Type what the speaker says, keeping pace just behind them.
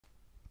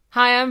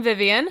Hi, I'm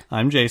Vivienne.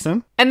 I'm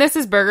Jason. And this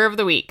is Burger of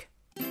the Week.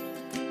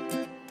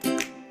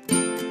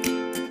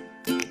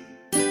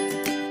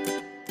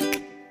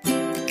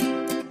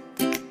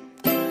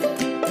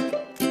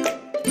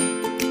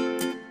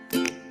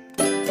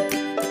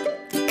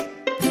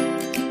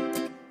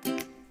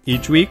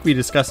 Each week, we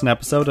discuss an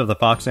episode of the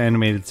Fox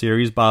animated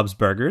series Bob's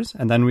Burgers,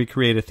 and then we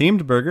create a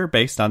themed burger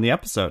based on the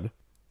episode.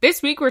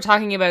 This week, we're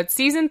talking about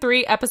Season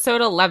 3,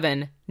 Episode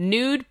 11,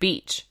 Nude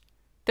Beach.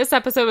 This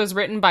episode was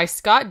written by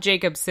Scott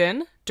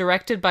Jacobson,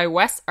 directed by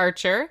Wes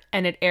Archer,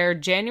 and it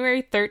aired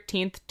January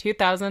 13th,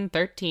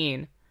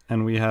 2013.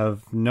 And we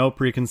have no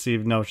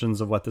preconceived notions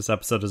of what this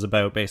episode is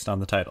about based on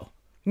the title.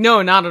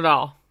 No, not at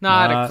all.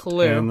 Not a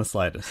clue. Not in the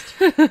slightest.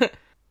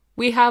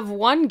 We have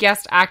one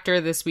guest actor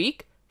this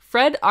week.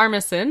 Fred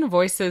Armisen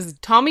voices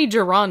Tommy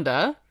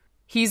Gironda.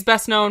 He's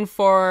best known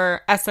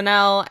for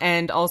SNL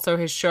and also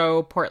his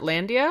show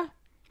Portlandia.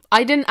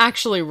 I didn't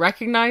actually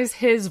recognize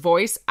his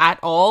voice at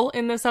all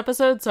in this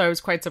episode, so I was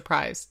quite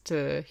surprised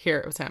to hear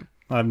it was him.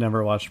 I've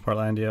never watched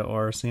Portlandia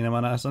or seen him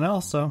on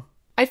SNL, so...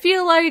 I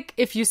feel like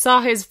if you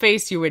saw his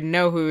face, you would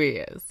know who he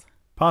is.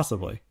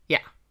 Possibly. Yeah.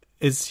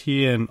 Is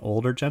he an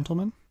older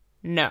gentleman?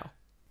 No.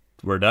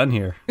 We're done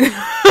here.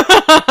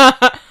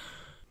 The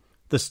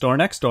store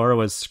next door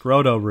was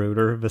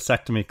Scroto-Rooter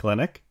Vasectomy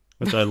Clinic,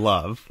 which I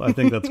love. I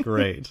think that's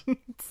great.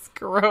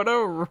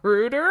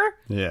 Scroto-Rooter?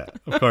 Yeah.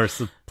 Of course,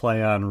 the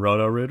play on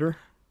Roto-Rooter.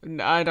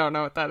 No, I don't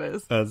know what that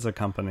is. It's a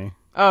company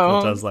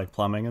that does like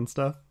plumbing and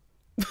stuff.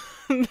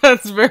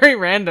 That's very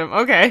random.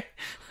 Okay.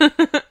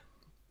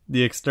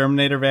 The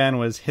exterminator van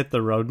was Hit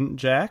the Rodent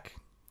Jack.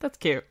 That's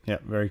cute. Yeah,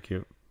 very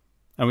cute.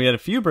 And we had a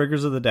few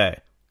burgers of the day.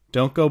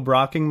 Don't Go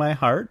Brocking My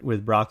Heart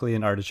with broccoli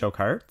and artichoke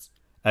hearts.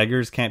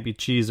 Eggers Can't Be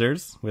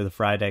Cheesers with a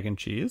fried egg and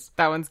cheese.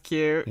 That one's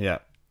cute. Yeah.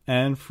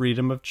 And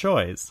Freedom of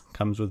Choice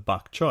comes with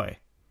bok choy.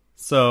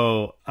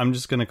 So I'm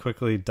just going to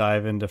quickly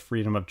dive into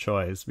Freedom of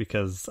Choice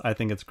because I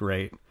think it's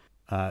great.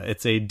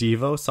 It's a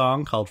Devo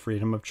song called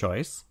Freedom of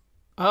Choice.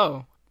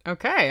 Oh,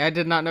 okay. I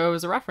did not know it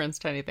was a reference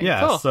to anything.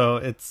 Yeah, cool. So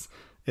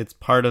it's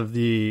part of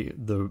the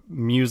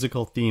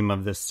musical theme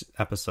of this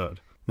episode.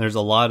 There's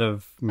a lot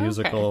of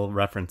musical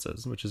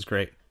references, which is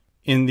great.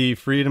 In the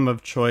Freedom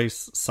of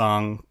Choice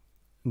song,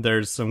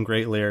 there's some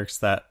great lyrics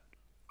that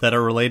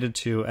are related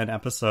to an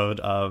episode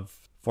of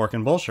Fork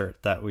and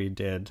Bullshit that we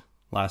did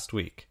last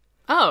week.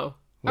 Oh,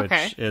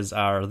 okay. Which is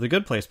our The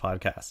Good Place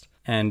podcast.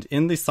 And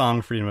in the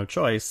song Freedom of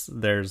Choice,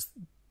 there's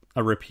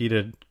a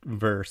repeated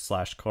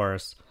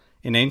verse/chorus.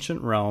 In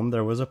ancient Rome,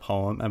 there was a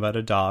poem about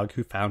a dog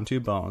who found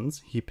two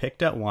bones. He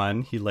picked at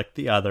one, he licked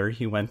the other,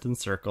 he went in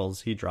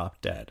circles, he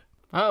dropped dead.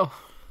 Oh.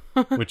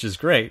 Which is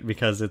great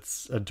because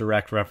it's a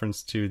direct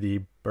reference to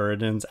the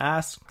Buridan's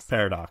ass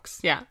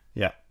paradox. Yeah.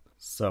 Yeah.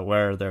 So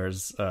where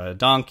there's a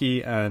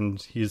donkey and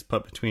he's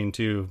put between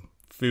two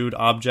food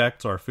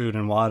objects or food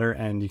and water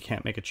and you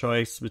can't make a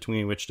choice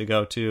between which to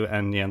go to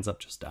and he ends up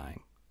just dying.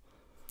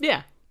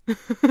 Yeah.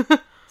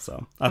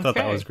 So I thought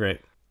that was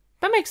great.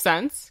 That makes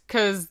sense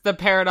because the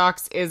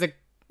paradox is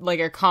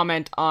a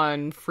comment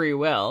on free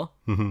will.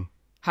 Mm-hmm.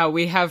 How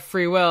we have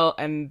free will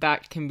and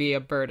that can be a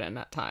burden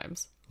at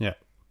times. Yeah.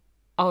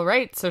 All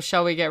right. So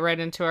shall we get right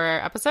into our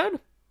episode?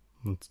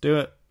 Let's do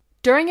it.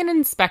 During an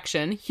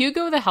inspection,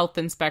 Hugo the health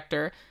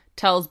inspector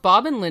tells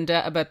Bob and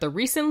Linda about the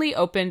recently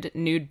opened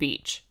nude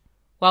beach.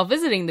 While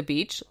visiting the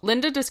beach,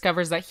 Linda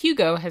discovers that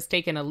Hugo has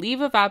taken a leave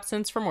of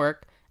absence from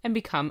work and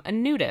become a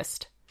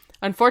nudist.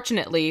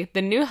 Unfortunately,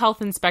 the new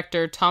health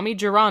inspector, Tommy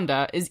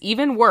Gironda, is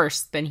even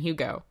worse than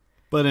Hugo.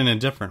 But in a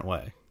different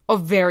way. A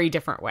very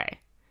different way.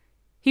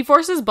 He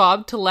forces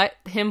Bob to let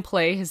him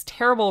play his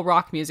terrible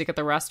rock music at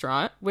the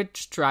restaurant,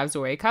 which drives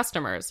away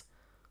customers.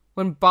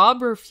 When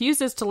Bob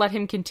refuses to let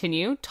him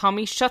continue,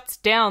 Tommy shuts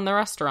down the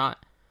restaurant.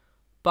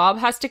 Bob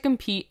has to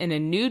compete in a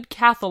nude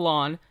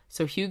cathalon,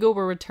 so Hugo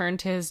will return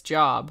to his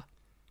job.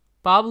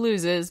 Bob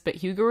loses, but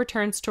Hugo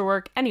returns to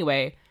work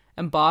anyway,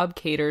 and Bob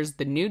caters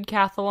the nude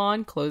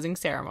cathalon closing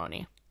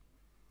ceremony.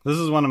 This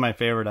is one of my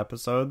favorite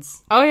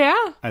episodes. Oh,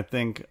 yeah? I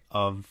think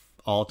of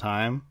all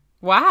time.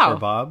 Wow. For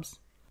Bob's.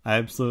 I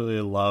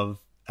absolutely love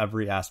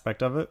every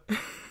aspect of it.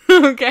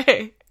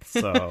 Okay.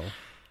 So.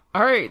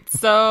 All right.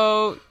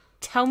 So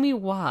tell me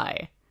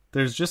why.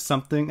 There's just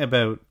something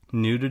about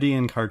nudity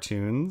in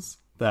cartoons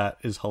that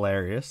is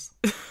hilarious.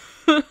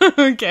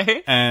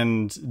 Okay.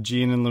 And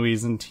Jean and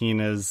Louise and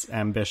Tina's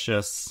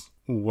ambitious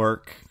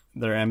work,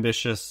 their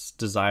ambitious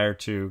desire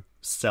to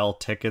sell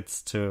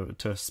tickets to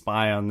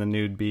spy on the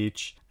nude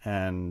beach,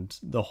 and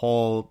the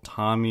whole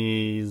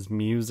Tommy's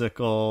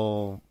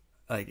musical,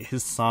 like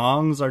his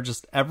songs are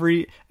just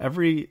every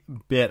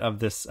bit of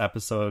this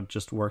episode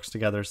just works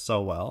together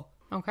so well.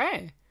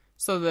 Okay.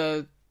 So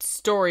the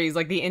stories,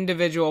 like the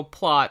individual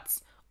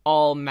plots,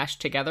 all mesh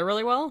together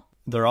really well?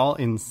 They're all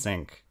in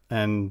sync,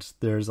 and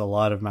there's a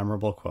lot of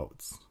memorable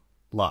quotes.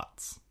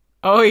 Lots.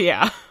 Oh,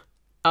 yeah.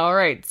 All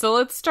right, so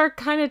let's start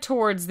kind of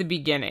towards the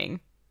beginning.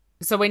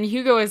 So when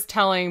Hugo is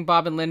telling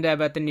Bob and Linda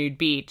about the nude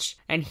beach,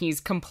 and he's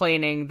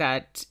complaining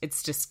that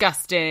it's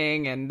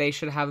disgusting and they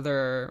should have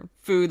their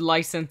food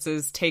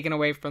licenses taken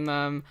away from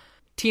them,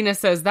 Tina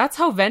says, that's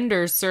how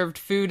vendors served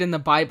food in the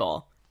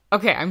Bible.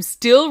 Okay, I'm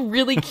still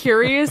really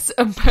curious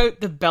about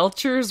the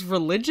Belchers'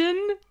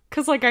 religion.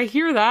 Because, like, I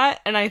hear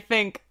that and I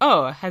think,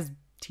 oh, has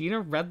Tina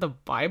read the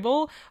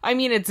Bible? I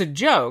mean, it's a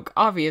joke,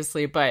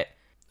 obviously, but...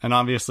 And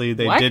obviously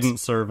they What? didn't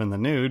serve in the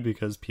nude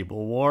because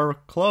people wore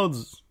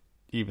clothes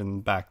even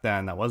back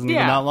then. That wasn't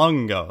even that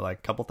long ago, like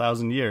a couple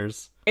thousand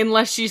years.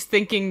 Unless she's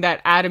thinking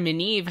that Adam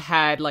and Eve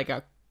had, like,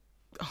 a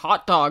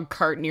hot dog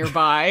cart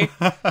nearby.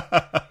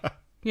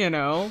 You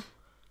know?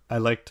 I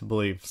like to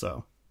believe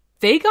so.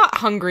 They got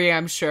hungry,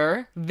 I'm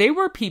sure. They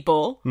were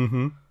people.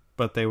 Mm-hmm.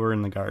 But they were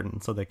in the garden,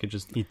 so they could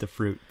just eat the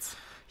fruits.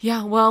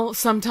 Yeah, well,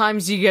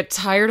 sometimes you get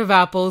tired of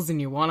apples and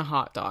you want a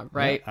hot dog,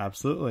 right? Yeah,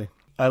 absolutely.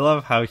 I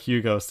love how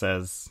Hugo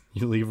says,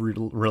 you leave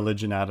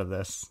religion out of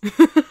this.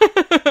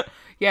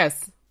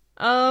 Yes.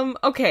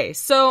 Okay,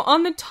 so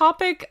on the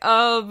topic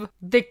of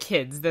the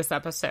kids this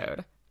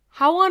episode,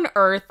 how on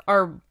earth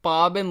are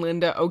Bob and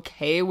Linda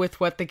okay with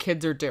what the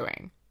kids are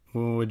doing?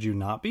 Would you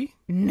not be?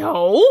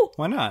 No.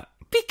 Why not?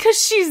 Because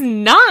she's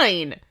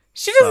 9.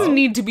 She doesn't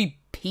need to be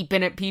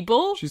peeping at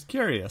people. She's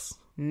curious.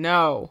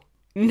 No,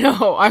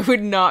 I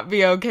would not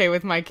be okay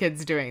with my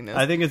kids doing this.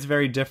 I think it's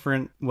very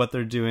different what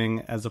they're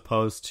doing as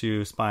opposed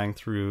to spying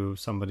through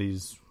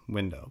somebody's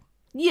window.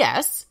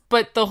 Yes,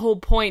 but the whole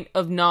point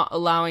of not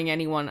allowing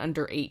anyone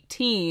under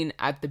 18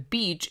 at the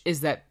beach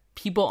is that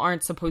people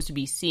aren't supposed to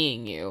be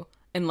seeing you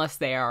unless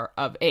they are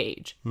of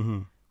age. Mm-hmm.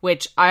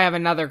 Which I have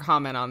another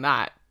comment on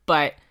that,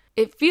 but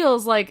it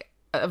feels like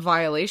a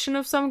violation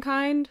of some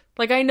kind.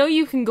 Like, I know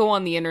you can go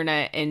on the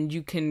internet and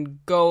you can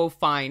go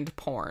find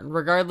porn,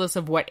 regardless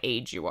of what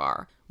age you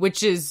are,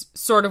 which is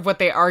sort of what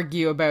they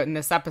argue about in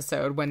this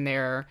episode when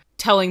they're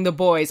telling the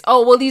boys,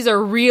 oh, well, these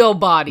are real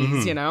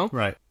bodies, you know?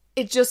 Right.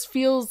 It just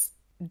feels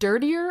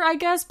dirtier, I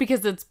guess,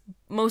 because it's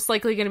most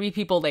likely going to be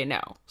people they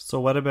know.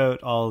 So what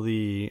about all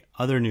the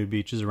other nude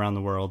beaches around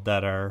the world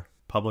that are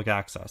public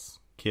access?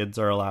 Kids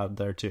are allowed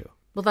there too.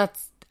 Well,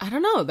 I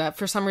don't know, that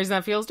for some reason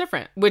that feels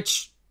different,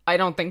 which I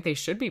don't think they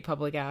should be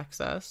public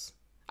access.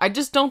 I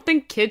just don't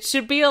think kids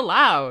should be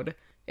allowed.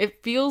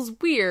 It feels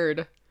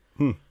weird.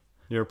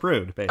 You're a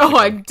prude, basically. Oh,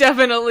 I'm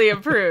definitely a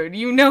prude.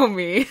 You know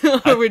me.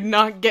 I would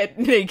not get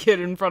naked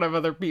in front of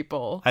other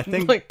people. I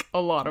think, like, a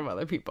lot of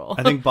other people.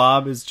 I think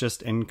Bob is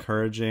just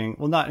encouraging,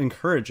 well, not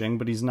encouraging,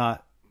 but he's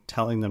not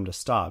telling them to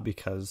stop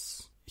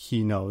because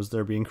he knows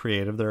they're being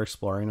creative, they're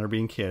exploring, they're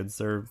being kids.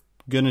 They're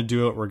going to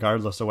do it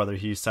regardless of whether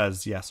he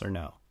says yes or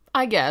no.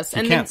 I guess.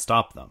 You can't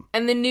stop them.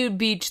 And the nude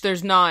beach,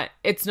 it's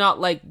not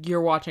like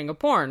you're watching a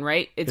porn,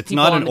 right? It's people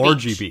not on an the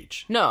orgy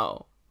beach.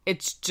 No,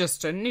 it's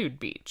just a nude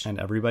beach.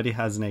 And everybody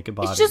has naked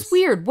bodies. It's just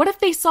weird. What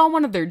if they saw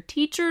one of their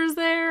teachers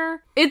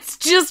there? It's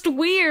just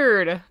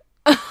weird.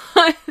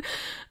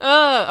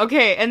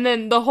 Okay, and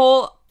then the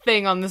whole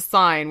thing on the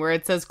sign where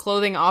it says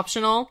clothing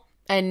optional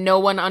and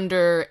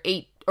under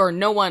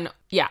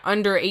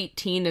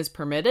 18 is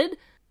permitted.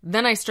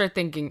 Then I start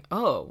thinking,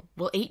 oh,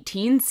 well,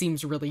 18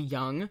 seems really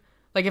young.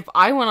 Like, if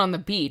I went on the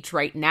beach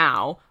right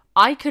now,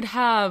 I could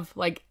have,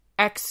 like,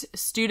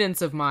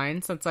 ex-students of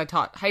mine, since I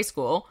taught high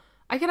school,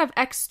 I could have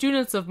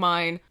ex-students of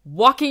mine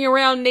walking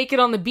around naked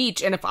on the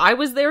beach, and if I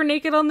was there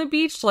naked on the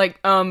beach, like,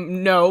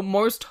 no,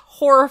 most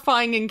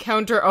horrifying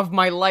encounter of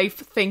my life,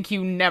 thank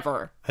you,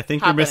 never. I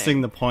think you're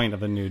missing the point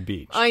of a nude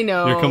beach. I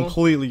know.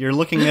 You're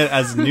looking at it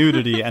as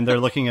nudity, and they're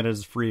looking at it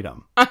as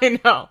freedom. I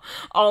know.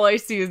 All I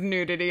see is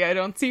nudity. I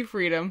don't see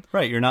freedom.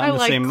 Right, you're not in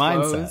the same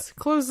mindset.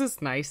 Clothes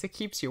is nice. It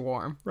keeps you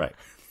warm. Right.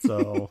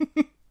 So,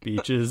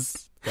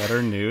 beaches that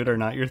are nude are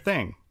not your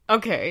thing.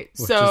 Okay,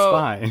 which is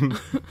fine.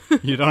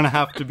 You don't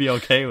have to be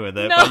okay with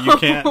it, No. but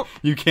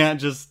you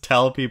can't just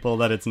tell people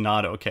that it's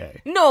not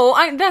okay. No,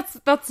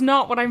 that's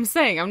not what I'm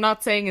saying. I'm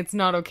not saying it's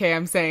not okay.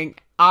 I'm saying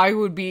I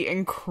would be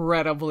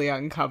incredibly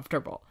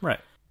uncomfortable. Right.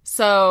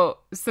 So,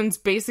 since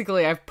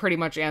basically I've pretty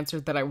much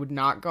answered that I would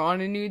not go on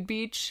a nude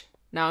beach,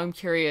 now I'm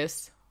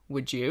curious,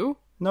 would you?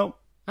 Nope.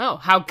 Oh,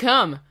 how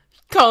come?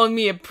 Calling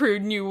me a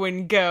prude and you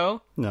wouldn't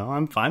go? No,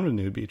 I'm fine with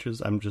nude beaches.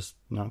 I'm just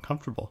not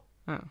comfortable.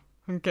 Oh,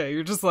 okay.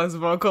 You're just less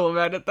vocal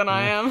about it than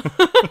I am.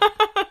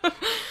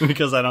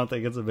 Because I don't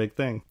think it's a big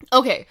thing.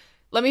 Okay,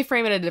 let me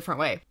frame it a different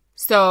way.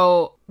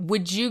 So,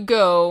 would you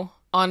go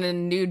on a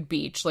nude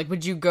beach? Like,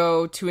 would you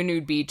go to a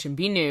nude beach and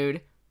be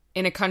nude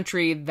in a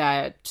country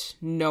that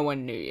no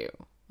one knew you?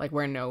 Like,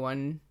 where no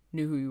one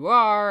knew who you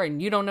are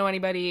and you don't know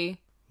anybody?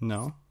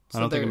 No,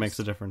 I don't think it makes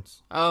a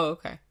difference. Oh,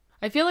 okay.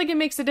 I feel like it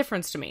makes a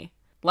difference to me.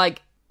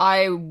 Like,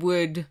 I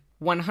would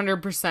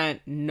 100%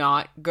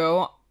 not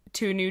go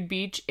to a nude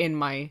beach in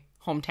my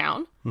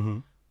hometown,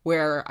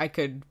 where I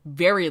could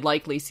very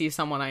likely see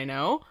someone I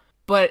know.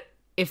 But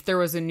if there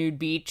was a nude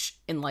beach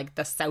in, like,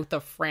 the south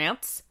of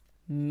France,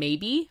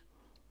 maybe.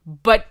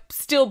 But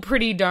still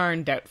pretty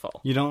darn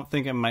doubtful. You don't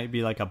think it might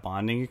be like a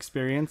bonding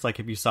experience?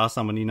 Like, if you saw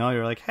someone you know,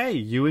 you're like, hey,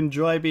 you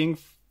enjoy being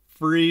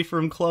free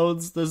from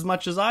clothes as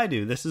much as I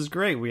do. This is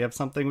great. We have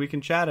something we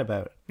can chat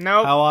about.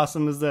 Nope. How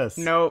awesome is this?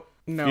 Nope.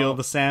 No. Feel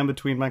the sand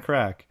between my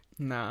crack.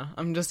 Nah,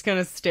 I'm just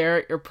gonna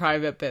stare at your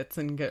private bits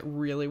and get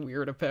really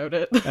weird about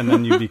it. And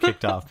then you'd be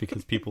kicked off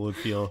because people would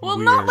feel well,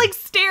 weird. not like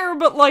stare,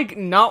 but like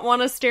not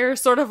want to stare.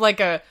 Sort of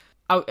like I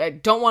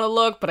don't want to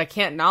look, but I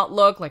can't not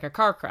look, like a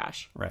car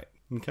crash. Right.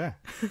 Okay.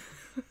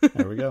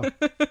 There we go.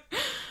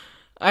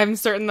 I'm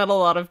certain that a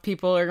lot of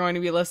people are going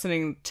to be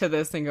listening to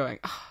this and going,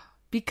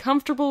 be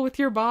comfortable with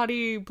your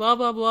body, blah,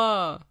 blah,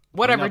 blah.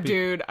 Whatever,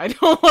 dude. I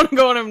don't want to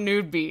go on a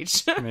nude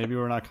beach. Maybe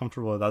we're not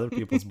comfortable with other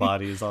people's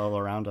bodies all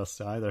around us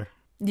either.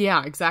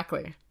 Yeah,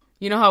 exactly.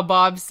 You know how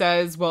Bob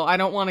says, well, I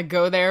don't want to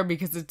go there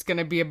because it's going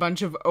to be a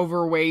bunch of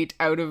overweight,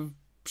 out of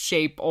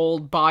shape,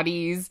 old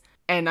bodies,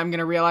 and I'm going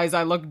to realize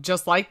I look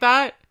just like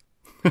that?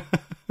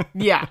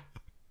 Yeah.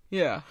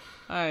 Yeah.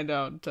 I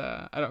don't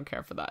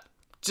care for that.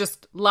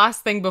 Just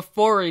last thing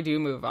before we do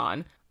move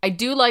on. I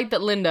do like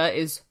that Linda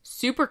is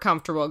super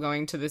comfortable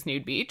going to this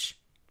nude beach.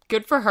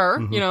 Good for her.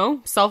 Mm-hmm. You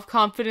know,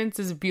 self-confidence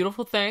is a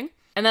beautiful thing.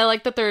 And I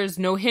like that there's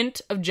no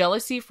hint of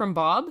jealousy from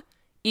Bob,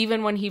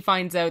 even when he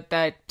finds out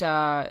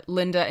that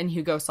Linda and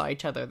Hugo saw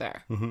each other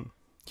there. Mm-hmm.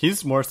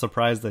 He's more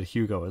surprised that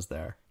Hugo is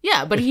there.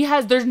 Yeah, but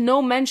there's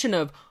no mention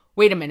of,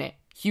 wait a minute,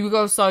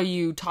 Hugo saw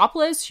you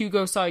topless,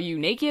 Hugo saw you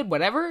naked,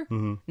 whatever.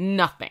 Mm-hmm.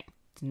 Nothing.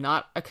 It's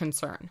not a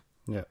concern.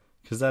 Yeah.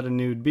 Because at a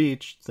nude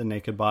beach, the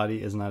naked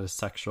body is not a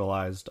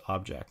sexualized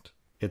object.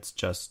 It's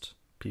just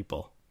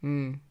people.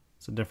 Mm.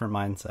 It's a different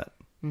mindset.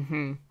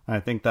 Mm-hmm. I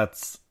think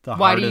that's the hardest thing.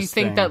 Why do you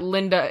think that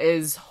Linda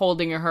is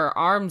holding her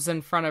arms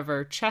in front of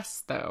her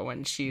chest, though,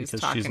 when she's talking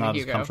to Hugo? Because she's not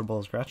as comfortable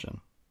as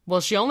Gretchen.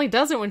 Well, she only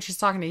does it when she's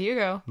talking to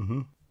Hugo.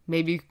 Mm-hmm.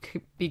 Maybe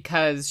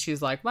because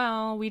she's like,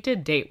 well, we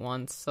did date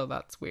once, so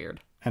that's weird.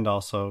 And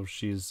also,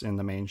 she's in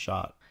the main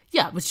shot.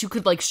 Yeah, but you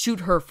could, like, shoot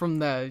her from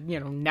the,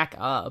 neck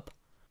up.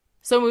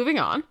 So moving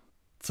on.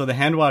 So the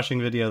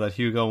hand-washing video that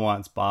Hugo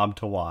wants Bob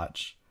to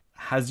watch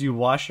has you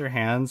wash your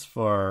hands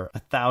for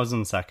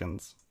 1,000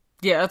 seconds.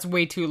 Yeah, that's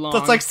way too long.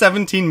 That's like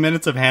 17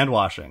 minutes of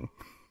hand-washing.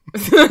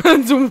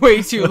 That's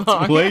way too long.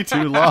 That's way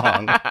too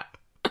long.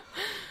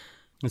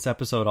 This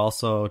episode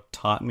also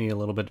taught me a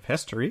little bit of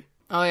history.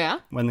 Oh,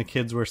 yeah? When the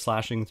kids were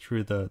slashing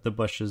through the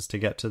bushes to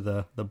get to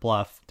the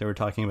bluff, they were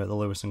talking about the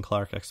Lewis and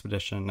Clark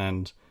expedition,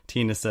 and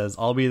Tina says,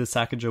 I'll be the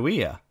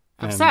Sacagawea.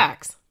 Of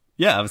Sax.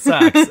 Yeah, of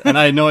Sax. And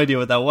I had no idea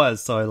what that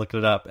was, so I looked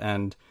it up,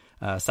 and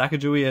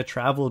Sacagawea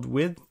traveled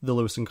with the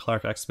Lewis and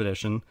Clark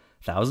expedition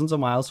thousands of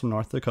miles from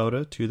North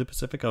Dakota to the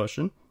Pacific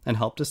Ocean and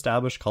helped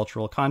establish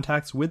cultural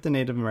contacts with the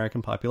Native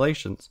American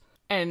populations.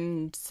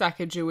 And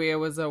Sacagawea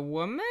was a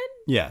woman?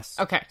 Yes.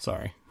 Okay.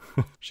 Sorry.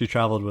 She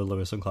traveled with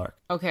Lewis and Clark.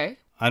 Okay.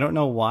 I don't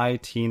know why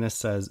Tina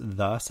says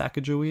the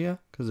Sacagawea,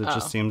 because it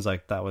just seems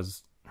like that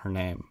was her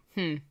name.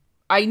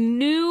 I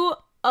knew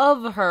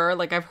of her,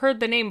 like I've heard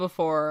the name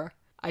before.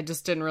 I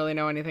just didn't really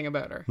know anything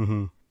about her.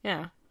 Mm-hmm.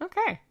 Yeah.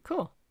 Okay,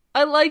 cool.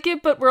 I like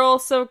it, but we're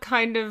also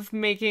kind of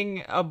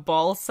making a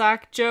ball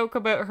sack joke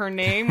about her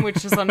name,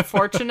 which is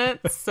unfortunate,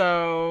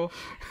 so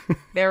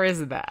there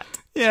is that.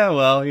 Yeah,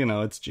 well,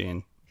 it's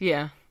Gene.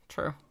 Yeah,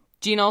 true.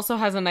 Gene also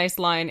has a nice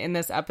line in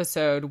this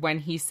episode when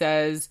he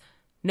says,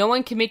 no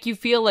one can make you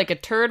feel like a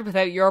turd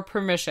without your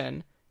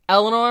permission.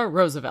 Eleanor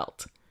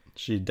Roosevelt.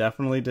 She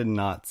definitely did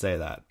not say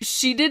that.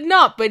 She did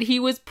not, but he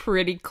was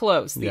pretty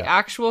close. The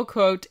actual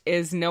quote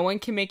is, no one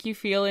can make you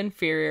feel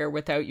inferior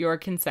without your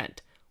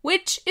consent.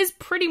 Which is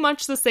pretty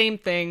much the same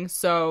thing,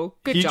 so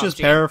good job, He just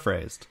Gene.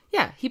 paraphrased.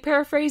 Yeah, he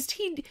paraphrased.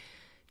 He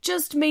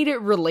just made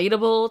it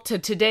relatable to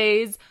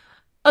today's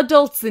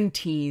adults and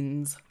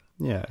teens.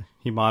 Yeah,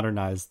 he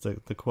modernized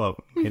the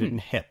quote. Made it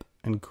hip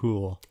and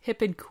cool.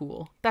 Hip and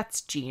cool. That's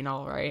Gene,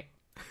 all right.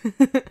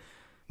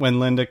 When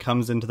Linda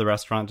comes into the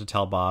restaurant to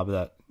tell Bob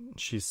that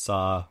she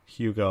saw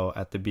Hugo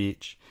at the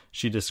beach,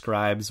 she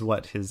describes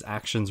what his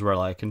actions were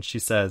like, and she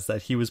says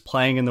that he was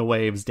playing in the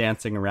waves,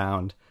 dancing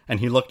around, and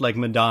he looked like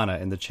Madonna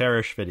in the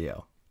Cherish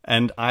video.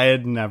 And I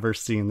had never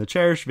seen the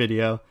Cherish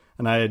video,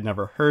 and I had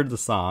never heard the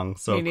song,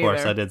 so of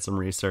course I did some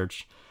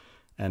research,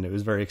 and it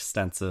was very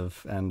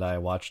extensive, and I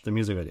watched the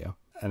music video,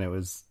 and it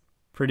was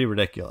pretty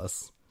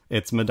ridiculous.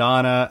 It's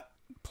Madonna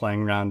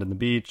playing around in the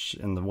beach,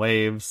 in the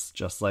waves,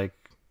 just like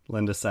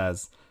Linda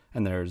says,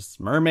 and there's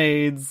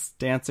mermaids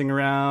dancing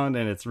around,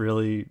 and it's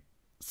really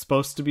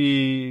supposed to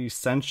be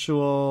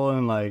sensual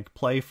and like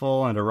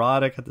playful and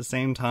erotic at the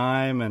same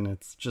time, and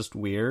it's just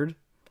weird.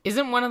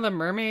 Isn't one of the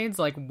mermaids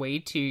like way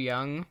too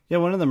young? Yeah,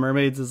 one of the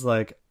mermaids is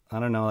like, I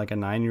don't know, like a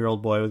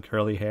 9-year-old boy with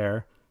curly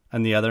hair,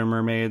 and the other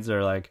mermaids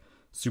are like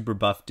super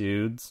buff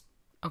dudes.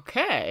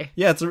 Okay.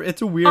 Yeah,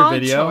 it's a weird Odd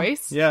video.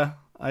 Choice. Yeah,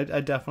 I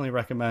definitely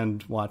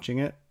recommend watching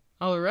it.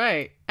 All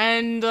right.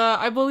 And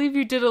I believe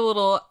you did a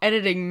little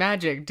editing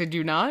magic, did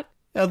you not?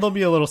 Yeah, there'll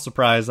be a little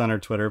surprise on our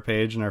Twitter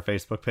page and our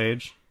Facebook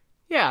page.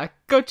 Yeah,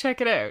 go check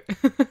it out.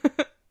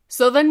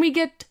 So then we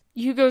get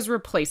Hugo's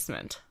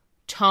replacement,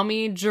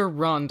 Tommy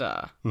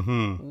Geronda.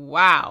 Mm-hmm.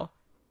 Wow.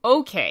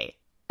 Okay.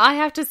 I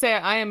have to say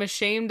I am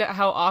ashamed at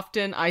how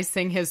often I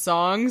sing his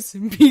songs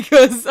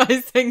because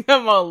I sing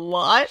them a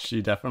lot.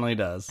 She definitely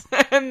does.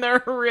 And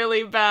they're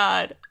really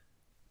bad.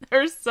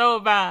 They're so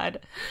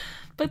bad.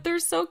 But they're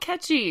so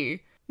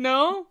catchy.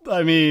 No?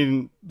 I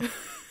mean,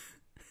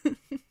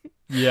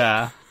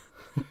 Yeah.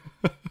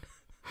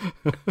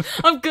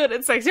 I'm good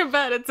at sex, you're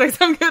bad at sex.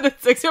 I'm good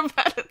at sex, you're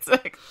bad at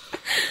sex.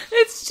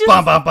 It's just...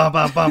 Bum, bum, bum,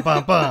 bum, bum,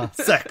 bum, bum.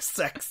 Sex,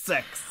 sex,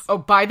 sex. Oh,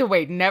 by the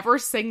way, never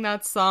sing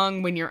that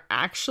song when you're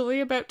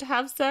actually about to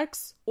have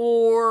sex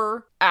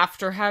or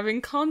after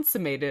having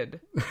consummated.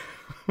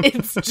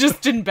 It's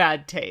just in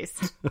bad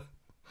taste.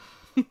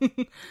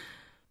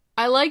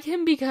 I like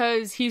him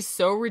because he's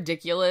so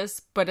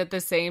ridiculous, but at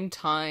the same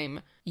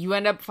time, you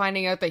end up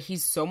finding out that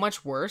he's so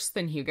much worse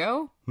than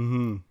Hugo.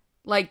 Mm-hmm.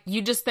 Like,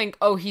 you just think,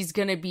 oh, he's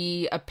gonna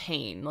be a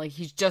pain. Like,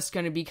 he's just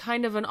gonna be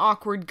kind of an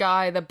awkward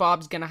guy that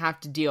Bob's gonna have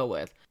to deal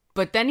with.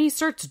 But then he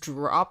starts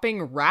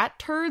dropping rat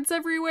turds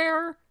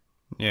everywhere.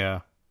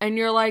 Yeah. And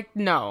you're like,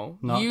 no,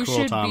 Not you cool,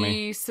 should Tommy.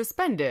 be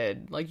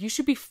suspended. Like, you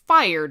should be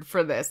fired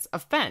for this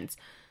offense.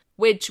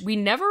 Which we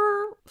never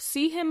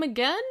see him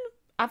again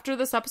after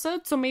this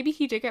episode, so maybe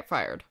he did get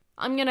fired.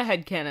 I'm gonna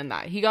headcanon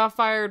that. He got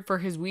fired for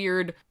his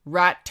weird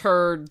rat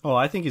turd Oh,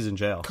 I think he's in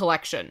jail.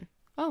 collection.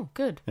 Oh,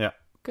 good. Yeah.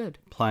 Good.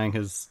 Playing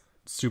his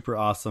super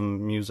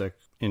awesome music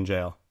in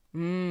jail.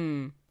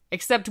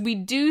 Except we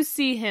do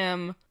see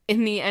him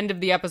in the end of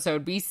the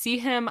episode. We see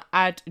him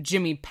at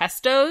Jimmy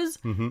Pesto's,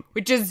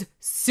 which is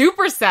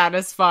super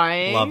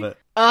satisfying. Love it.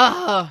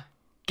 Ugh.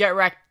 Get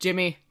wrecked,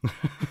 Jimmy.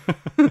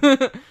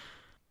 I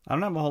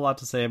don't have a whole lot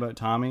to say about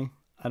Tommy.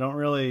 I don't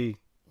really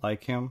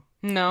like him.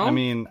 No? I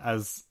mean,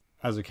 as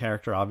a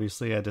character,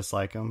 obviously, I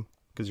dislike him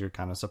because you're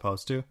kind of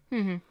supposed to.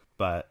 Mm-hmm.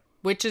 But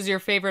Which is your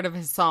favorite of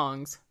his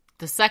songs?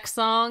 The sex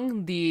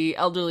song, the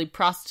elderly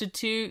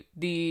prostitute,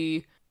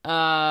 the,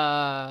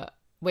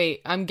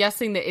 wait, I'm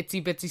guessing the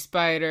itsy bitsy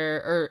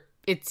spider, or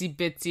itsy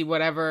bitsy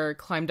whatever,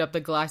 climbed up the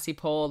glassy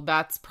pole.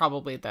 That's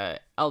probably the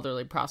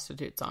elderly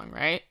prostitute song,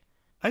 right?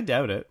 I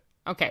doubt it.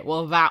 Okay,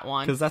 well, that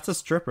one. Because that's a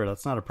stripper.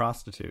 That's not a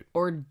prostitute.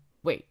 Or,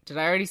 wait, did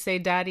I already say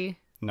daddy?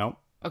 Nope.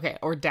 Okay,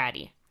 or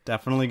daddy.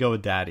 Definitely go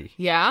with Daddy.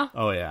 Yeah?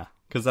 Oh, yeah.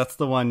 Because that's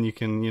the one you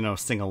can,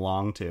 sing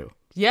along to.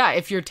 Yeah,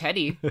 if you're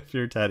Teddy. If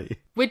you're Teddy.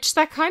 Which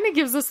that kind of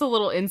gives us a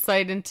little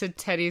insight into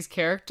Teddy's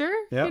character.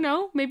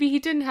 Yep. Maybe he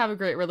didn't have a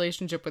great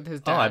relationship with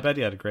his dad. Oh, I bet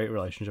he had a great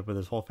relationship with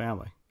his whole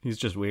family. He's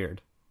just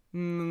weird.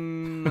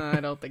 I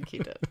don't think he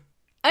did.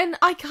 And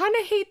I kind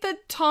of hate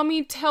that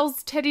Tommy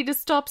tells Teddy to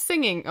stop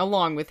singing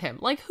along with him.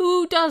 Like,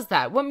 who does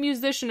that? What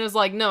musician is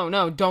like,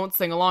 no, don't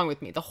sing along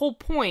with me? The whole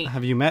point...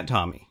 Have you met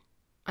Tommy?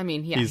 I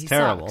mean, yeah, He's he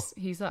terrible. Sucks.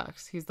 He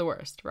sucks. He's the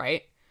worst,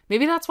 right?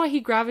 Maybe that's why he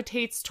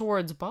gravitates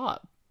towards Bob.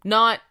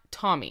 Not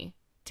Tommy.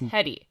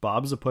 Teddy.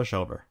 Bob's a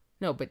pushover.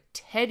 No, but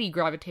Teddy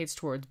gravitates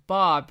towards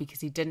Bob because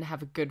he didn't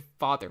have a good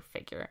father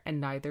figure, and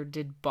neither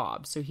did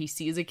Bob. So he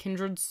sees a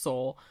kindred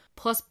soul.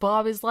 Plus,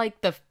 Bob is like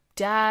the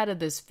dad of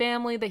this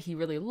family that he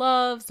really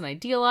loves and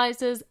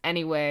idealizes.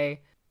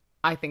 Anyway,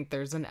 I think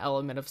there's an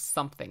element of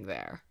something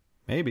there.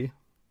 Maybe.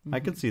 I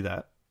could see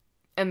that.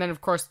 And then, of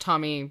course,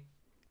 Tommy...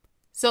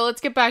 So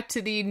let's get back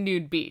to the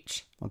nude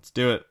beach. Let's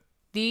do it.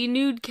 The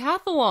nude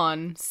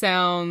cathalon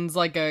sounds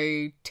like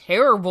a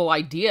terrible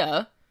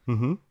idea,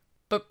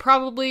 but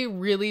probably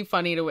really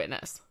funny to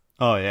witness.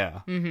 Oh,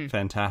 yeah.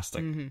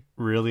 Fantastic.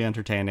 Really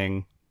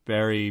entertaining.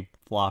 Very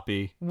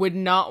floppy. Would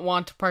not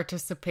want to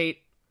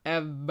participate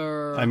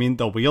ever. I mean,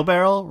 the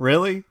wheelbarrow?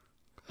 Really?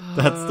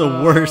 That's the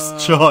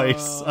worst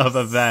choice of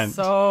event.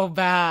 So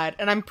bad.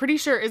 And I'm pretty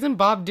sure, isn't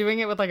Bob doing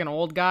it with like an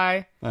old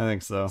guy? I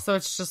think so. So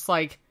it's just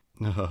like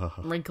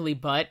wrinkly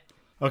butt.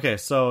 Okay,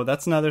 so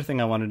that's another thing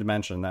I wanted to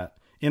mention, that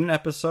in an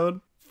episode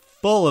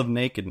full of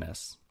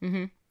nakedness,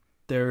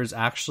 there's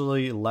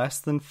actually less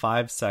than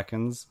 5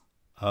 seconds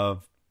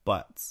of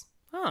butts.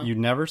 Huh. You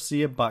never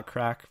see a butt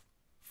crack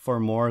for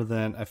more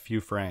than a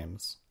few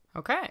frames.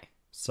 Okay.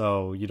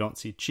 So you don't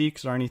see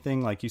cheeks or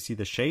anything. Like, you see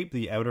the shape,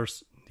 the outer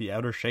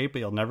shape, but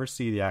you'll never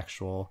see the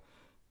actual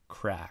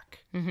crack.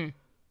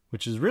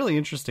 Which is really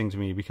interesting to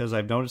me because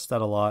I've noticed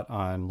that a lot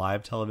on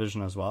live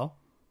television as well.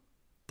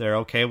 They're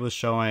okay with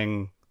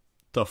showing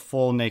the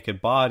full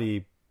naked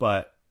body,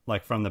 but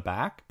like from the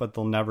back, but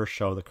they'll never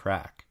show the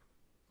crack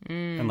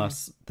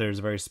unless there's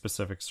a very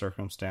specific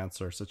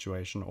circumstance or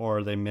situation,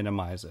 or they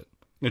minimize it,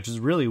 which is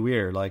really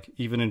weird. Like,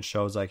 even in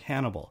shows like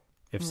Hannibal,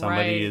 if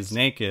somebody is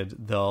naked,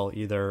 they'll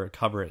either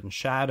cover it in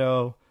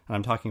shadow, and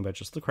I'm talking about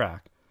just the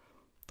crack.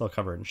 They'll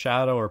cover it in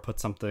shadow or put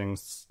something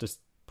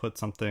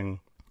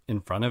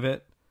in front of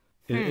it.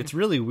 It's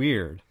really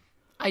weird.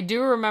 I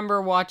do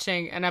remember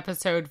watching an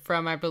episode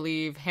from, I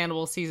believe,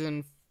 Hannibal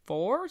season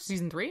 4?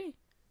 Season 3?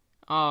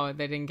 Oh,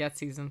 they didn't get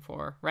season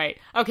 4. Right.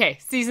 Okay,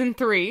 season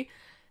 3.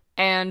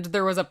 And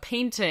there was a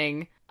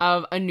painting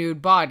of a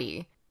nude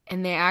body.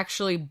 And they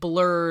actually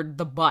blurred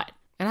the butt.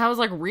 And I was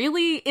like,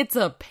 really? It's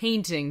a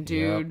painting,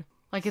 dude. Yep.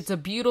 Like, it's a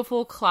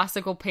beautiful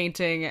classical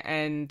painting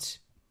and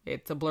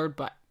it's a blurred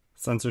butt.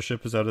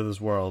 Censorship is out of this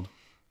world.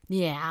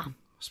 Yeah.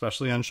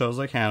 Especially on shows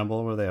like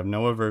Hannibal, where they have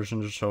no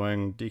aversion to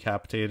showing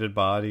decapitated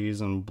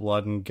bodies and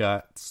blood and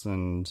guts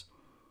and...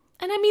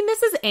 And I mean,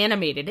 this is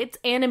animated. It's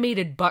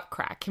animated butt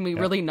crack. Can we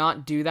really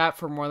not do that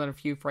for more than a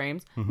few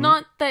frames?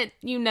 Not that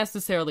you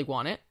necessarily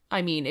want it.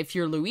 I mean, if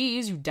you're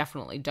Louise, you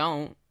definitely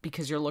don't,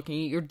 because you're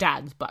looking at your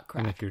dad's butt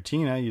crack. And if you're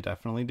Tina, you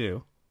definitely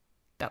do.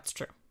 That's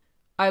true.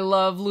 I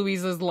love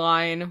Louisa's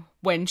line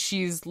when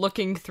she's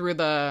looking through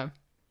the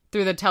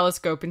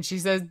telescope and she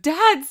says,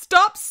 "Dad,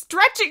 stop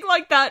stretching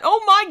like that.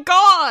 Oh my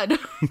God."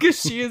 Because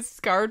she is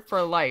scarred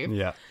for life.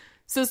 Yeah.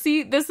 So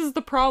see, this is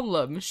the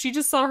problem. She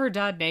just saw her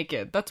dad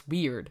naked. That's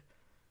weird.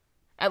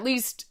 At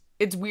least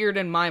it's weird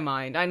in my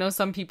mind. I know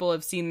some people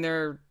have seen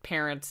their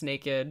parents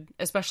naked,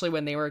 especially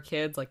when they were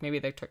kids. Like maybe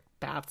they took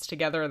baths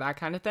together or that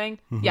kind of thing.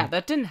 Mm-hmm. Yeah,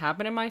 that didn't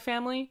happen in my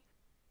family.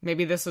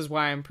 Maybe this is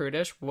why I'm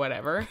prudish,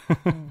 whatever.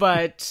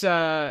 But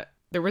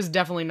there was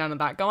definitely none of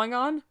that going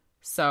on.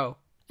 So,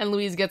 and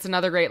Louise gets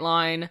another great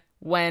line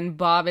when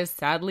Bob is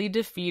sadly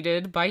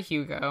defeated by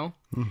Hugo.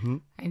 Mm-hmm.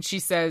 And she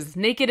says,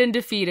 "Naked and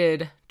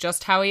defeated,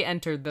 just how he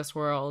entered this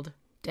world."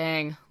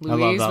 Dang,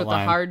 Louise with line.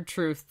 The hard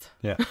truth.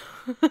 Yeah,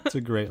 it's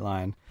a great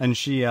line. And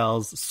she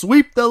yells,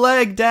 "Sweep the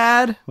leg,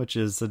 Dad!" Which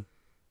is a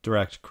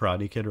direct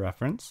Karate Kid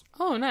reference.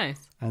 Oh,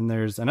 nice. And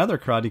there's another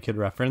Karate Kid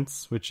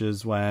reference, which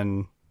is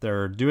when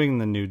they're doing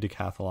the nude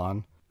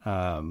decathlon.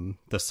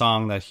 The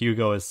song that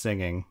Hugo is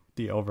singing,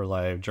 the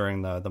overlay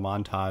during the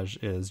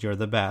montage is "You're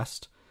the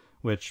Best,"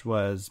 which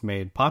was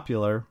made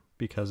popular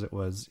because it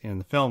was in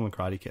the film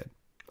Karate Kid.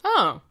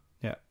 Oh.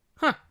 Yeah.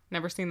 Huh.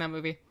 Never seen that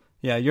movie.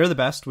 Yeah, "You're the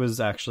Best" was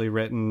actually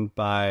written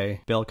by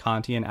Bill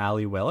Conti and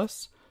Allie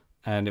Willis,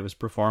 and it was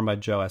performed by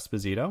Joe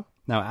Esposito.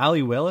 Now,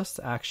 Allie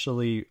Willis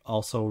actually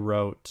also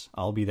wrote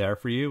 "I'll Be There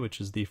For You," which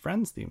is the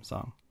Friends theme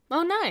song.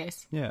 Oh,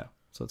 nice. Yeah,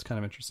 so it's kind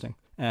of interesting.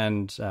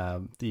 And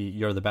the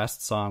 "You're the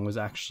Best" song was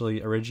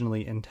actually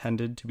originally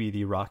intended to be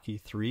the Rocky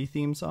III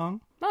theme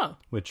song. Oh.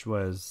 Which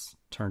was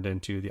turned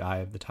into "The Eye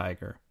of the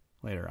Tiger"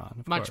 later on,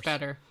 of Much course.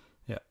 better.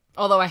 Yeah.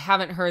 Although I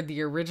haven't heard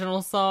the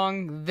original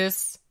song,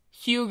 this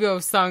Hugo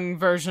sung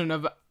version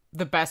of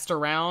 "The Best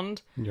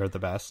Around." "You're the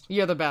Best."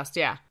 "You're the Best,"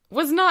 yeah.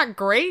 Was not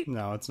great.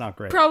 No, it's not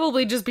great.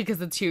 Probably just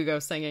because it's Hugo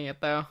singing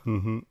it, though.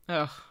 Mm-hmm.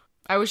 Ugh.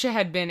 I wish it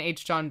had been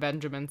H. John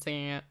Benjamin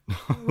singing it.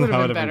 Would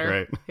have been better.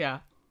 Been great. Yeah.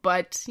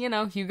 But, you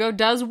know, Hugo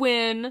does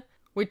win,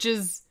 which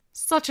is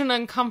such an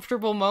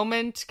uncomfortable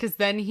moment, because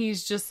then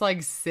he's just,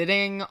 like,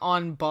 sitting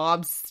on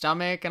Bob's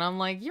stomach, and I'm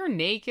like, you're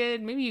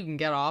naked. Maybe you can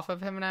get off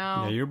of him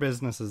now. Yeah, your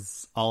business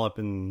is all up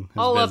in his business.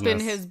 All up in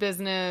his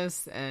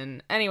business.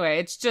 And anyway,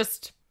 it's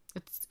just,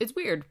 it's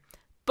weird.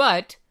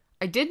 But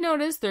I did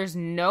notice there's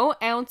no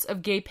ounce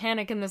of gay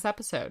panic in this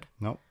episode.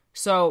 Nope.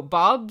 So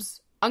Bob's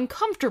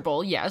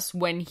uncomfortable, yes,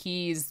 when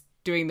he's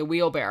doing the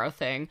wheelbarrow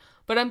thing,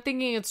 but I'm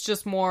thinking it's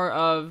just more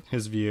of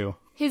his view.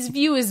 His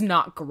view is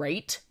not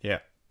great. Yeah.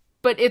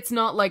 But it's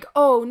not like,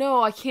 oh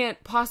no, I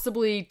can't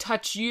possibly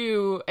touch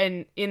you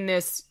and in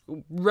this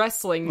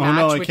wrestling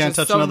match, which is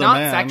so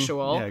not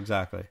sexual. Yeah,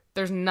 exactly.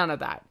 There's none of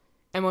that.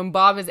 And when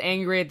Bob is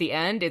angry at the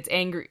end,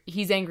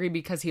 he's angry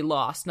because he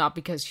lost, not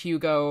because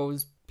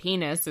Hugo's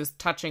penis is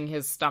touching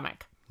his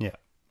stomach. Yeah.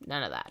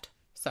 None of that.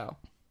 So,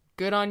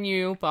 good on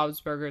you,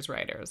 Bob's Burgers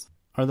writers.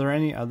 Are there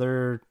any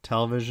other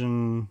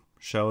television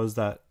shows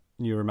that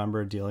you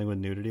remember dealing with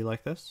nudity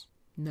like this?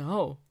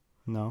 No.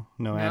 No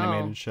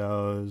animated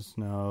shows,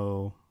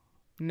 no,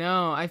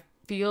 I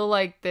feel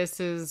like this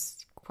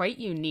is quite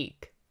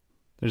unique.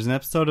 There's an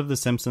episode of The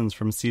Simpsons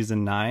from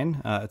season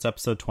 9. It's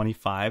episode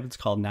 25. It's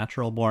called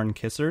Natural Born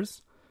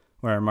Kissers,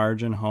 where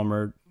Marge and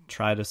Homer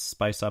try to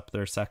spice up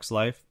their sex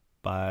life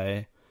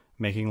by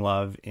making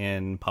love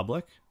in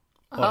public,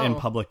 in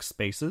public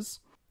spaces.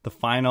 The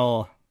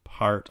final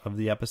part of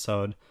the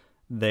episode,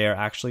 they are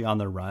actually on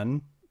the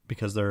run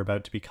because they're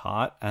about to be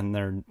caught and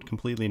they're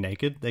completely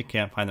naked. They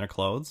can't find their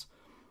clothes.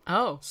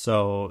 Oh.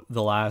 So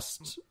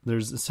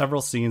there's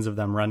several scenes of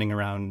them running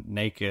around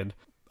naked,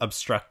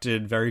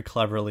 obstructed very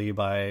cleverly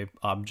by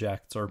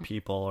objects or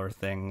people or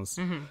things.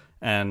 Mm-hmm.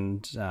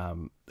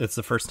 And it's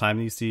the first time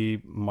you see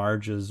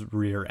Marge's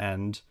rear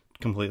end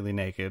completely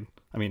naked.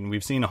 I mean,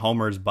 we've seen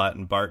Homer's butt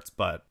and Bart's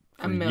butt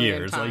for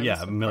years. Times,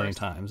 a million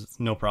times. It's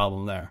no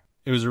problem there.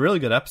 It was a really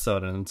good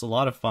episode and it's a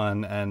lot of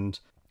fun, and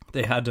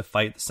they had to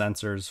fight the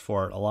censors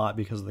for it a lot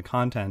because of the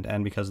content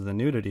and because of the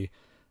nudity.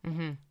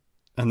 Mm-hmm.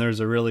 And there's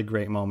a really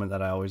great moment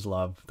that I always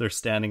love. They're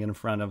standing in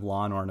front of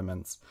lawn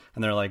ornaments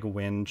and they're like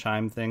wind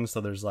chime things.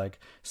 So there's like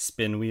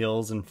spin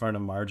wheels in front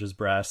of Marge's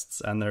breasts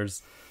and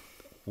there's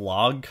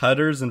log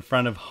cutters in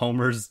front of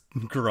Homer's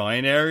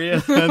groin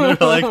area. And they're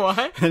like,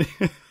 what?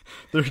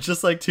 They're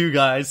just like two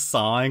guys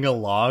sawing a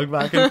log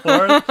back and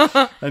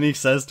forth. And he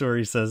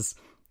says,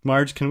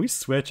 "Marge, can we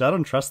switch? I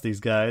don't trust these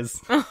guys."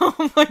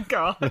 Oh my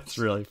god. It's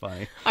really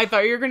funny. I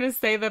thought you were going to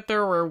say that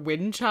there were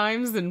wind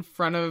chimes in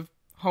front of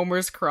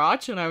Homer's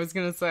crotch, and I was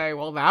going to say,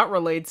 well, that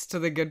relates to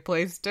The Good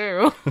Place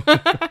too.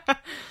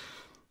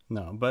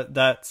 No, but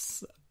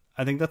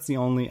I think that's the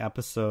only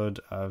episode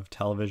of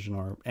television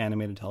or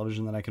animated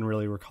television that I can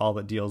really recall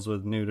that deals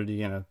with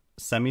nudity in a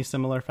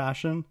semi-similar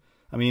fashion.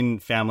 I mean,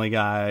 Family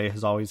Guy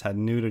has always had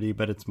nudity,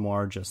 but it's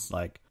more just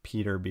like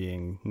Peter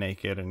being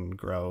naked and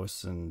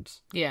gross and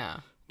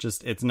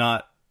just, it's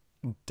not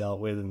dealt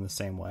with in the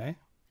same way.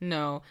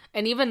 No.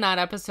 And even that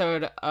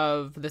episode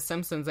of The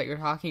Simpsons that you're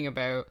talking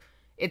about,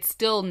 it's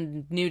still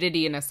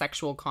nudity in a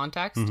sexual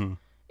context. Mm-hmm.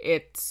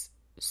 It's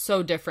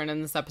so different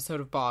in this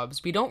episode of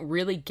Bob's. We don't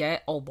really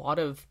get a lot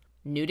of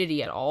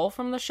nudity at all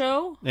from the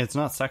show. It's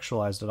not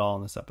sexualized at all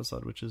in this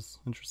episode, which is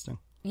interesting.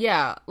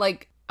 Yeah,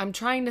 like, I'm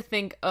trying to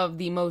think of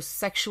the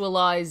most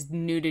sexualized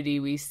nudity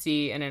we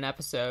see in an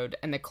episode,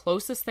 and the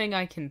closest thing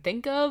I can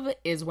think of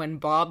is when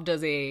Bob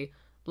does a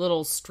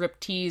little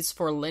striptease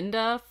for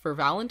Linda for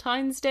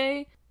Valentine's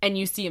Day, and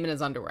you see him in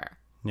his underwear.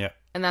 Yeah.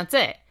 And that's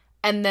it.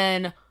 And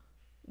then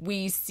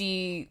we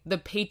see the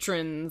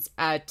patrons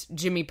at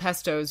Jimmy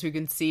Pesto's who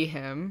can see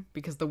him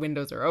because the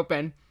windows are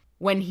open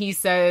when he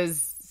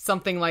says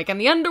something like, and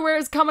the underwear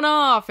is coming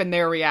off, and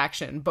their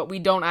reaction. But we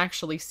don't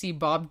actually see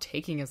Bob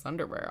taking his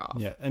underwear off.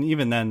 Yeah, and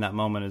even then, that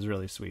moment is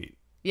really sweet.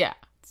 Yeah.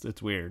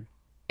 It's weird.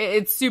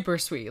 It's super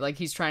sweet. Like,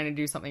 he's trying to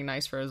do something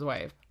nice for his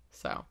wife.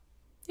 So,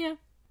 yeah.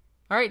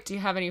 All right, do you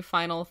have any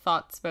final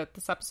thoughts about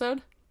this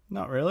episode?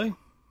 Not really.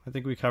 I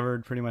think we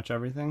covered pretty much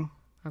everything.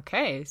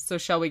 Okay, so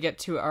shall we get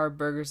to our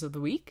burgers of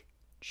the week?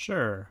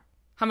 Sure.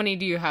 How many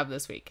do you have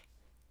this week?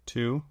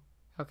 2.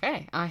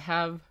 Okay, I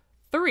have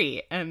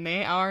 3, and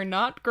they are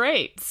not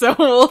great, so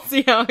we'll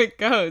see how it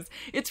goes.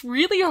 It's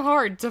really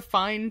hard to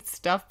find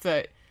stuff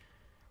that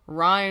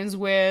rhymes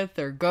with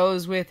or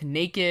goes with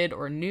naked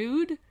or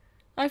nude,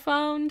 I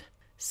found.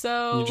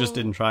 So You just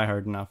didn't try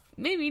hard enough.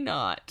 Maybe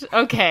not.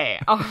 Okay,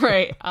 all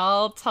right,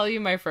 I'll tell you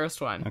my first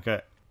one.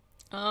 Okay.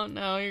 Oh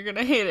no, you're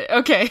gonna hate it.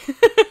 Okay.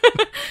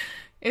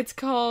 It's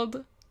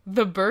called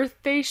the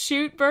Birthday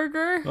Shoot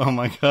Burger. Oh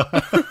my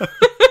god.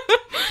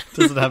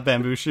 Does it have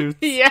bamboo shoots?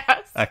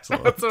 Yes.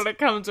 Excellent. That's what it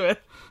comes with.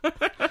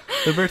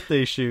 The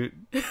birthday shoot.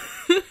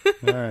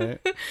 All right.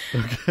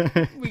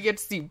 Okay. We get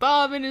to see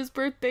Bob in his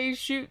birthday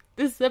shoot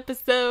this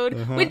episode.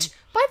 Which,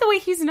 by the way,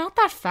 he's not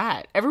that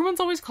fat. Everyone's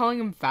always calling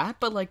him fat,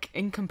 but like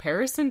in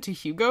comparison to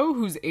Hugo,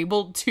 who's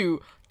able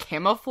to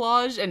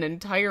camouflage an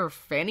entire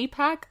fanny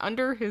pack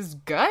under his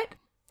gut,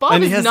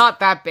 Bob is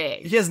not that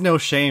big. He has no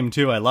shame,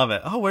 too. I love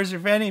it. Oh, where's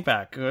your fanny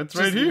pack? It's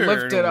right here.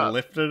 Lift it up.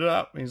 Lifted it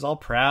up. He's all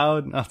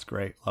proud. That's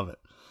great. Love it.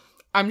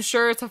 I'm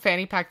sure it's a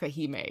fanny pack that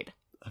he made.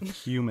 Of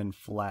human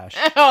flesh.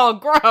 Oh,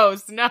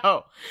 gross.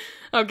 No.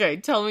 Okay,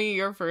 tell me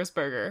your first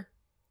burger.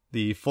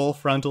 The full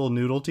frontal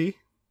Noodlety.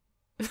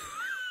 No.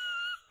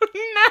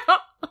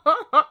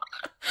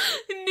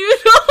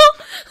 Noodle?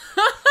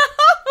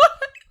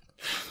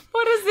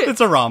 What is it?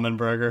 It's a ramen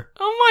burger.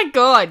 Oh my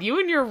god, you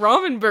and your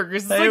ramen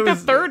burgers. It's like the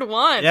third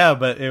one. Yeah,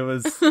 but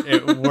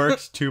it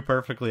worked too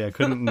perfectly. I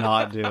couldn't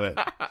not do it.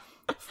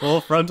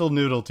 Full frontal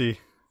Noodlety.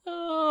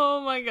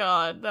 Oh my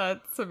god,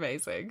 that's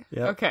amazing.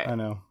 Yeah, okay. I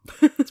know.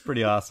 It's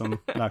pretty awesome.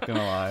 Not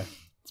gonna lie.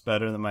 It's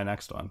better than my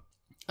next one.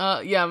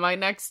 Yeah, my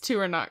next 2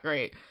 are not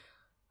great.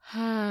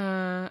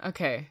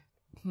 Okay.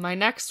 My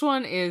next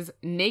one is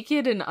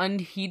Naked and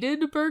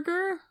Unheated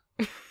Burger.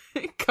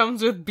 It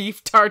comes with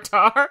beef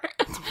tartare.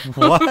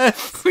 What?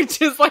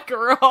 Which is like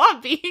raw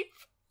beef.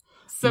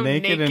 So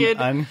naked and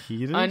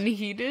unheated?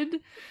 Unheated.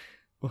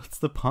 What's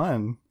the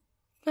pun?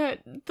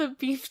 That the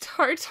beef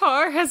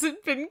tartare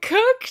hasn't been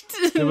cooked.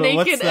 Yeah,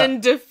 naked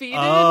and defeated.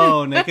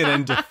 Oh, naked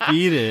and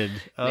defeated.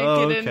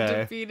 Naked and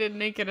defeated,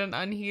 naked and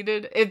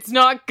unheated. It's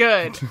not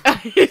good.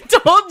 I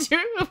told you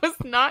it was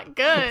not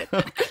good.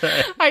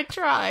 Okay. I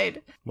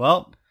tried.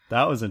 Well,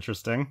 that was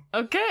interesting.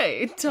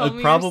 Okay, tell me.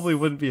 It probably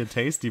wouldn't be a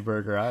tasty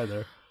burger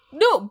either.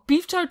 No,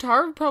 beef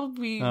tartare would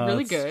probably be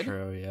really good. That's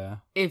true, yeah.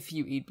 If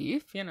you eat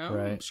beef, you know,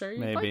 right. I'm sure you'd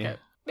Maybe. like it.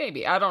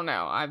 Maybe. I don't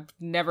know. I've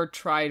never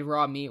tried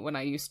raw meat when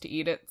I used to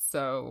eat it,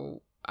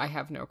 so I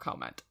have no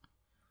comment.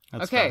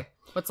 That's okay, fair.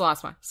 What's the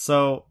last one?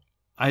 So,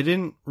 I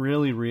didn't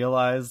really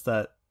realize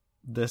that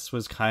this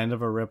was kind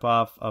of a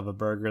ripoff of a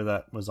burger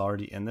that was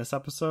already in this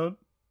episode.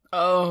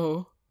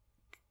 Oh.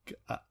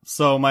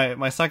 So,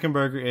 my second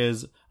burger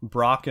is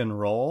Brock and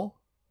Roll,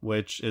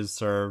 which is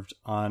served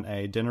on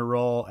a dinner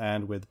roll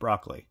and with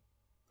broccoli.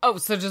 Oh,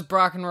 so just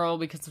Brock and Roll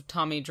because of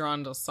Tommy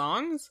Dronda's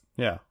songs?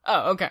 Yeah.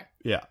 Oh, okay.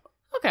 Yeah.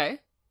 Okay.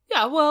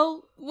 Yeah,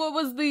 well, what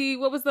was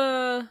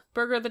the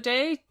burger of the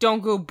day?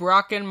 Don't go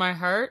Brock in my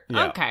heart?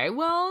 Yeah. Okay,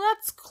 well,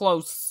 that's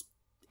close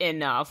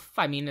enough.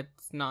 I mean,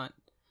 it's not...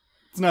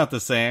 It's not the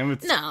same.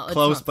 It's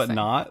close, not but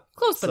not.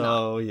 Close, but not.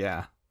 So,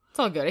 yeah. It's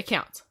all good. It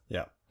counts.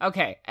 Yeah.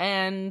 Okay,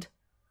 and...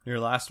 Your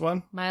last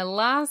one? My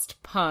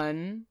last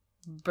pun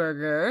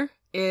burger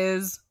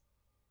is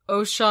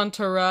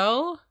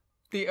Auchanterelle.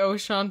 The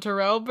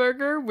Auchanterelle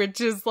burger,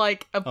 which is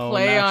like a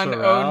play on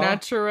Au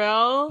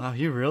Naturel. Wow,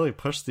 you really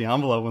pushed the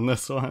envelope on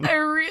this one. I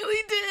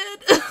really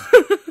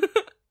did.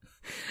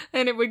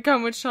 And it would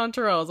come with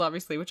chanterelles,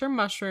 obviously, which are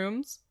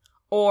mushrooms.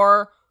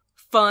 Or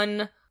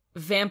fun,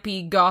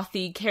 vampy,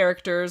 gothy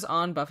characters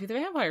on Buffy the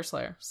Vampire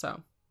Slayer.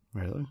 So.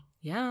 Really?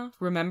 Yeah.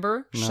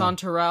 Remember? No.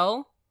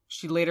 Chanterelle.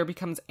 She later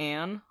becomes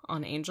Anne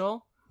on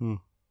Angel.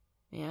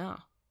 Yeah.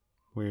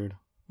 Weird.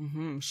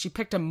 Mm-hmm. She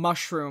picked a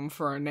mushroom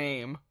for a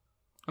name.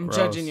 I'm Gross.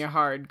 judging you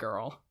hard,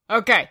 girl.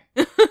 Okay.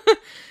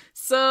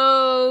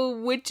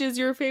 So, which is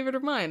your favorite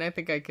of mine? I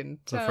think I can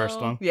tell. The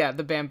first one? Yeah,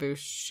 the bamboo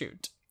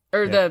shoot.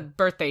 Or Yeah. the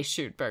birthday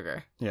shoot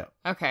burger. Yeah.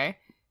 Okay.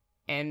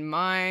 And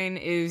mine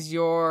is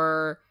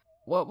your...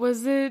 What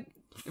was it?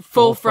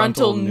 Full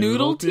frontal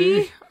noodle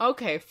tea?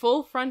 Okay,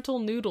 full frontal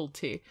noodle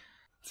tea.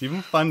 It's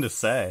even fun to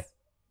say.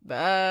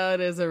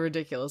 That is a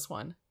ridiculous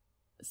one.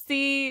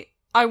 See,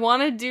 I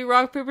want to do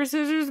rock, paper,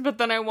 scissors, but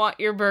then I want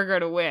your burger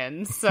to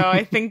win. So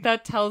I think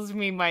that tells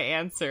me my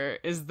answer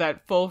is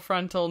that full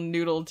frontal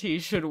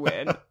Noodlety should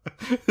win.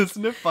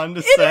 Isn't it fun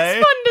to say? It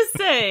is fun to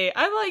say.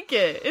 I like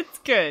it. It's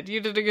good. You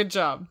did a good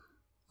job.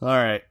 All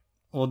right.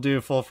 We'll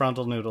do full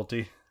frontal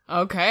Noodlety.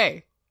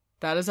 Okay.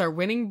 That is our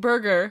winning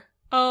burger.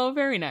 Oh,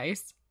 very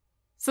nice.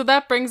 So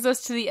that brings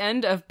us to the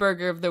end of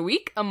Burger of the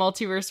Week, a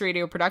Multiverse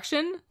Radio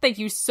production. Thank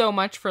you so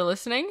much for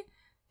listening.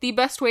 The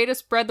best way to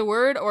spread the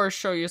word or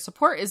show your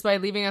support is by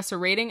leaving us a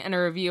rating and a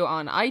review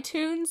on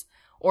iTunes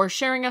or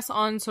sharing us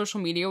on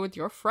social media with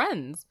your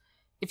friends.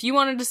 If you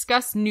want to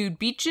discuss nude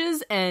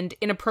beaches and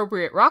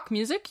inappropriate rock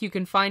music, you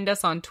can find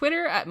us on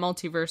Twitter at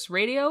Multiverse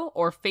Radio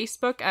or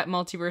Facebook at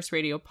Multiverse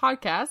Radio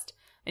Podcast,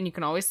 and you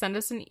can always send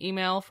us an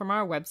email from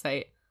our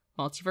website,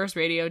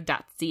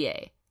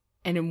 multiverseradio.ca.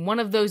 And in one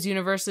of those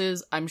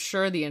universes, I'm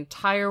sure the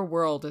entire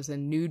world is a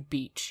nude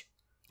beach.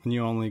 And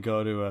you only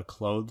go to a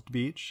clothed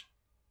beach?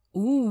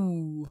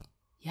 Ooh,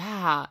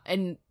 yeah.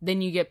 And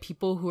then you get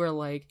people who are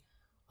like,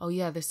 oh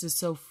yeah, this is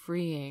so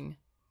freeing.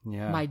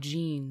 Yeah. My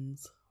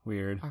jeans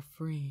Weird. are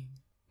freeing.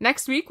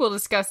 Next week, we'll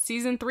discuss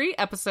Season 3,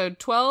 Episode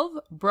 12,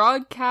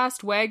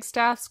 Broadcast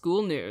Wagstaff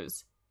School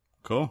News.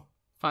 Cool.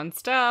 Fun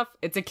stuff.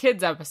 It's a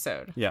kids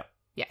episode. Yeah.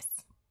 Yes.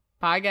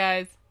 Bye,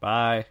 guys.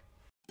 Bye.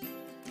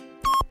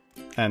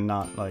 And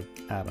not like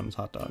Adam's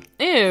hot dog.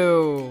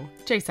 Ew.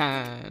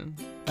 Jason.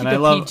 Keep And it I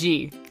love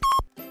PG.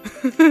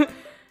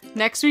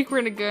 Next week,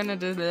 we're gonna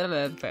do...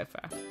 Next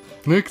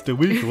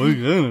week, we're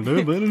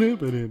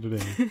gonna do